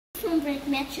Brick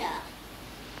Mecha.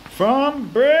 From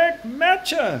Brick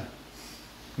Mecha.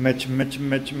 Mecha, Mecha,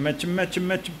 Mecha, Mecha, Mecha,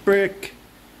 Mecha, Brick.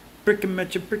 Brick and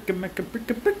Mecha, Brick and Mecha, Brick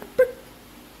and Brick, Brick.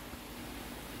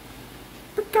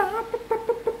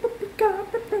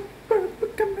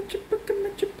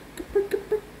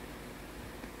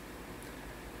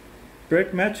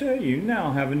 Brick Mecha, you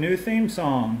now have a new theme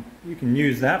song. You can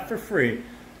use that for free.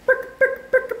 Brick,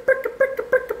 brick, brick, brick, brick, brick,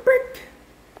 brick, brick.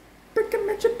 Brick and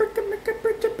Mecha, Brick and Mecha,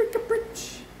 Brick and Brick and Brick.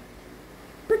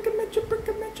 Brick and Mecha, Brick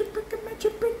and Mecha, Brick and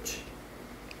Mecha, Brick.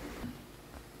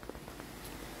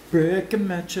 Brick and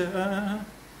Mecha,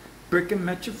 Brick and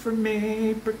Mecha for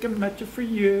me, Brick and Mecha for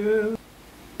you.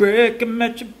 Brick and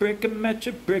Mecha, Brick and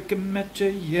Mecha, Brick and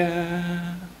Mecha,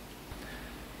 yeah.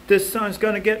 This song's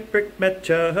gonna get Brick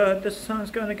Mecha, this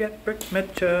song's gonna get Brick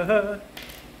Mecha.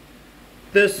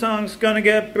 This song's gonna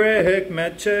get Brick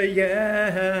Mecha,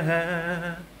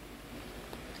 yeah.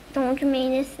 Don't you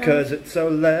mean this song? 'Cause it's so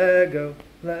Lego,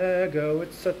 Lego,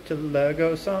 it's such a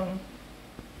Lego song.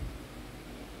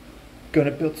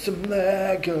 Gonna build some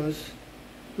Legos,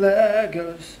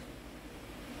 Legos.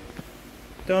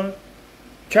 Don't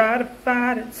try to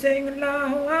fight it, sing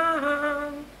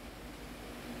along.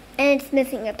 And it's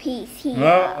missing a piece here.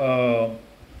 Uh-oh.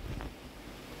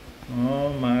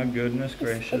 Oh my goodness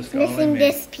gracious. It's missing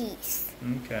this piece.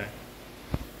 Okay.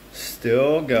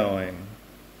 Still going.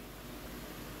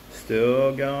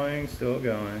 Still going, still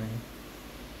going.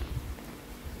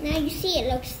 Now you see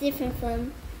it looks different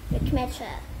from Brick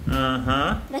Mecha.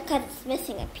 Uh-huh. Because it's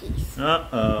missing a piece.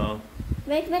 Uh-oh.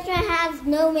 Brick Mecha has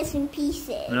no missing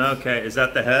pieces. Okay, is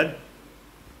that the head?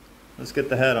 Let's get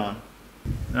the head on.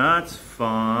 That's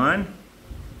fun.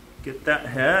 Get that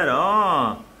head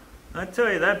on. I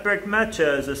tell you, that Brick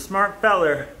Mecha is a smart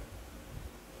feller.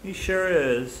 He sure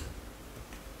is.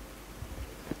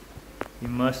 He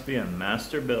must be a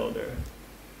master builder.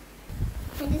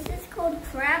 And this is called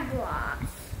Crab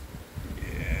Rocks.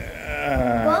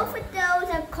 Yeah. Both of those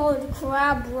are called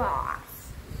Crab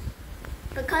Rocks.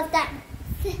 Because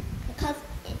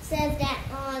it says that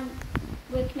on